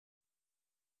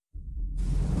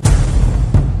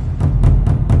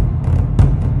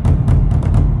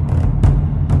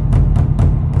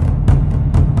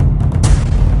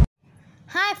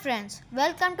friends,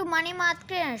 welcome to Money Mohan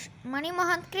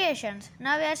Creations.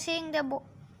 Now we are seeing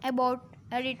about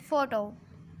edit photo,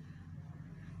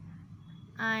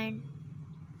 and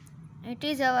it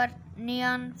is our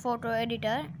neon photo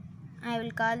editor. I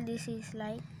will call this is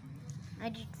like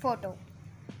edit photo.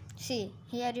 See,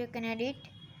 here you can edit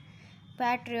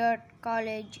Patriot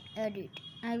College edit.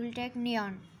 I will take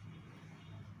neon.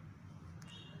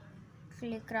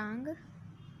 Click wrong.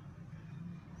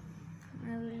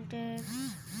 I will take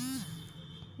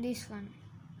this one.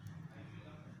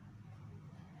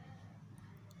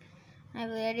 I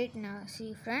will edit now.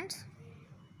 See friends.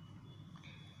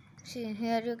 See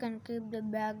here you can keep the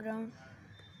background.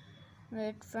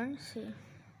 Wait friends. See.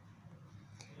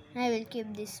 I will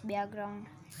keep this background.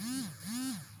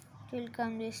 It will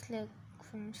come this like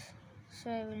friends. So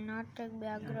I will not take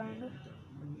background.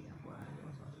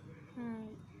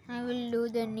 I will do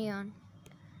the neon.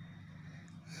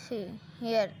 See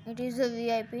here it is a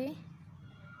VIP.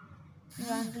 You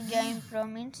want to join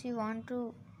province, you want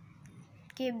to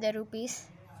keep the rupees.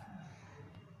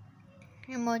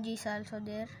 Emojis also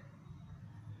there.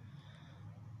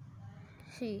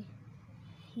 See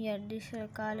here this will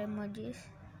call emojis.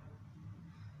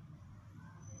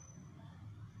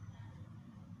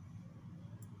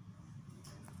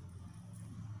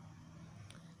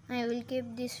 I will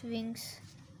keep these wings.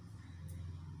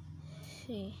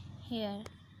 See here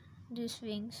these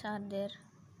wings are there.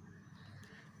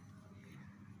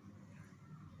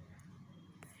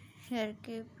 Here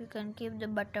you can keep the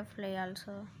butterfly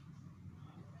also.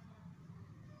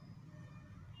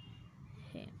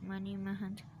 Money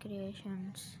Mohan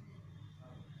Creations.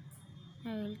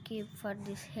 I will keep for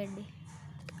this head.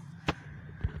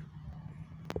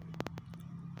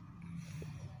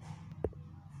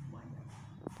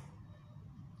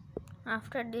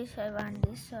 After this I want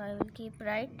this, so I will keep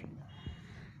right,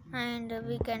 and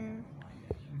we can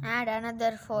add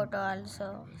another photo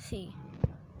also. See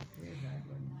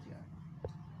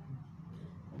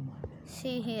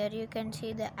here you can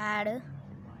see the add.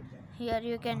 Here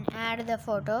you can add the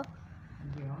photo.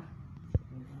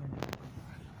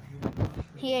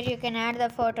 Here you can add the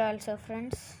photo also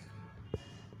friends.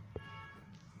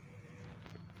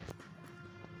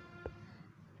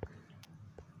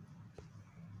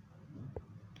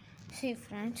 See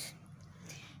friends,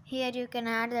 here you can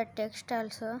add the text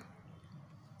also.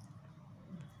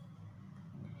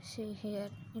 See here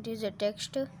it is a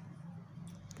text,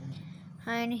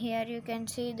 and here you can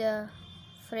see the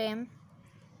frame.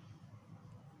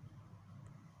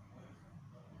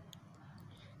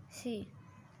 See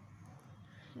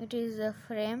it is the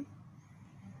frame,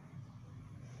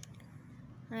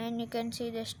 and you can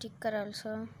see the sticker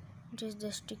also. It is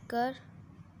the sticker,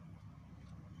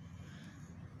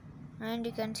 and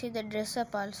you can see the dress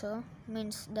up also,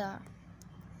 means the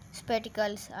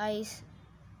spectacles, eyes.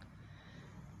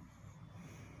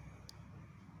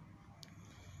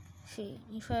 See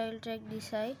if I will take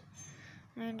this eye,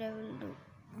 and I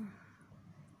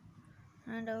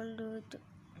will do it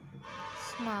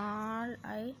small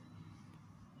eye,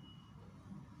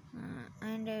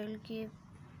 and I will keep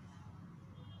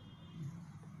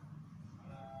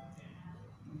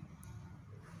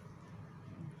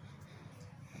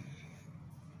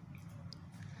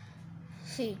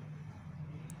see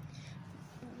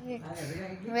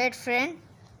wait friends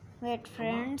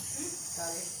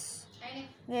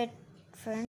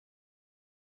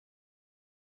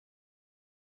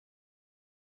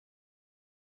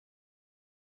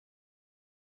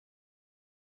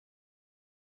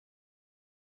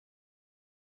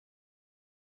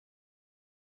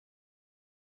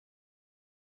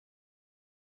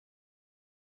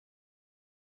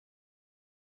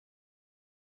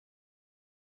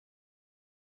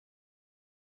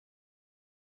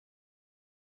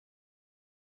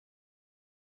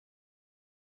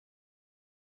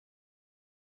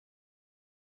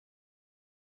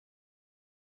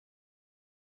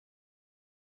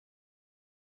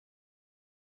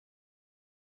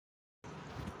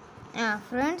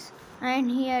friends, and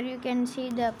here you can see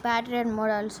the pattern mode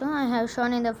also. I have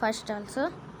shown in the first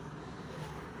also,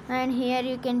 and here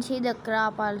you can see the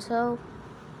crop also,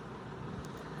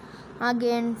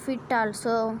 again fit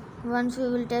also. Once we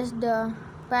will test the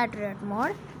pattern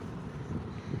mode,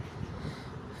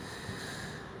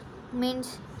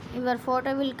 means your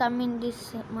photo will come in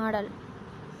this model.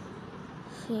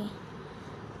 See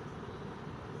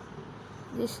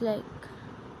this like,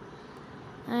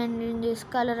 and in this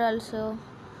color also.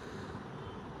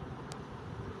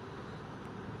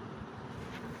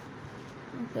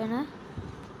 Okay na?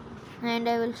 And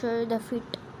I will show you the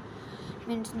fit,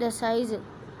 means the size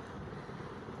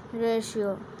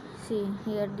ratio. See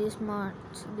here, this much,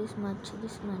 this much,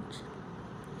 this much.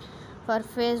 For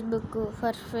Facebook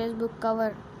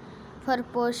cover, for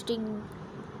posting,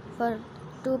 for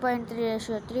 2.3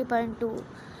 ratio, 3.2,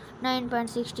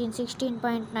 9.16,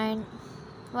 16.9,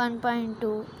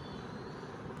 1.2,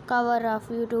 cover of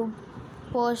YouTube,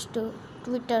 post,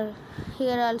 Twitter.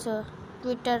 Here also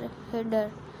Twitter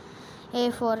header,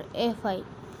 A4, A5.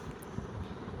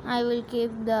 I will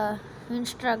keep the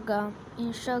Instagrams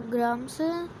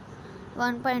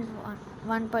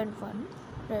 1.1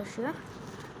 ratio,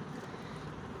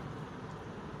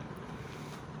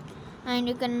 and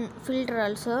you can filter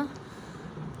also.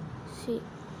 See,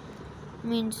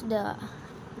 means the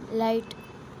light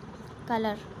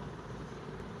color.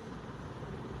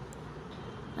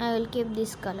 I will keep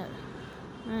this color,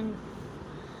 and you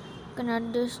can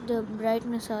adjust the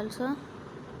brightness also.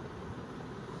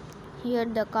 Here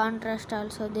the contrast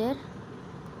also there.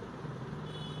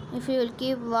 If you will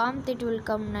keep warmth, it will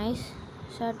come nice.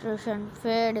 Saturation,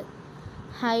 fade,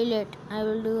 highlight. I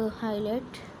will do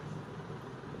highlight.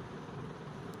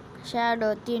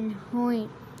 Shadow, thin, hue,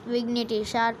 vignette,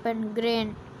 sharpen,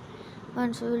 grain.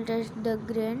 Once we will test the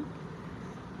grain.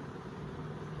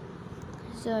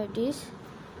 So it is.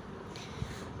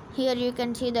 Here you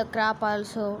can see the crop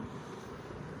also.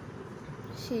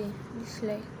 See this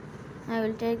like. I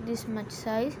will take this much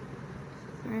size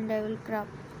and I will crop.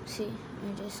 See,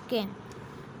 it is came.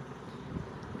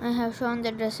 I have shown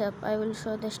the dress up. I will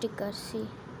show the stickers. See,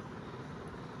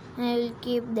 I will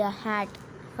keep the hat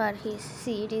for his.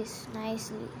 See, it is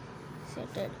nicely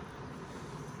setted,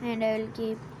 and I will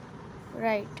keep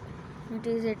right. It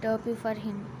is a topi for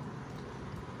him.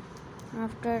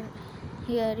 After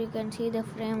here you can see the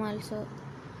frame also.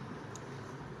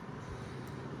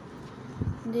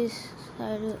 This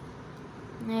side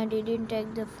I didn't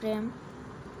take the frame.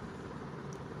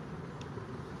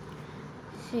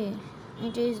 See,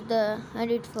 it is the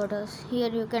edit photos. Here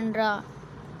you can draw.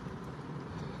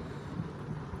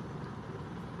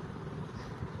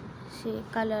 See,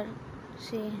 color.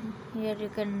 See, here you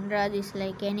can draw this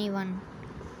like anyone.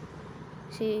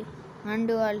 See,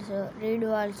 undo also,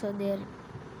 redo also there.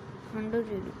 Undo,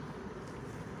 redo.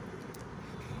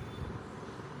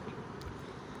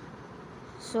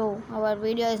 So our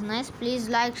video is nice. Please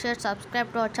like, share,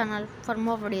 subscribe to our channel for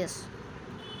more videos.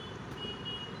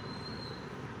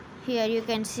 Here you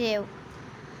can save,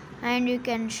 and you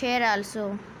can share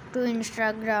also to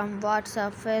Instagram,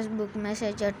 WhatsApp, Facebook,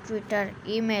 Messenger, Twitter,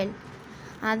 email.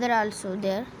 Other also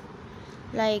there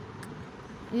like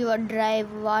your Drive,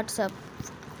 WhatsApp,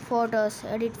 photos,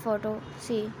 edit photo.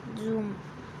 See, Zoom.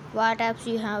 What apps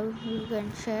you have, you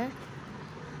can share.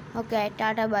 Okay,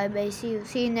 tata, bye bye. See you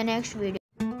in the next video.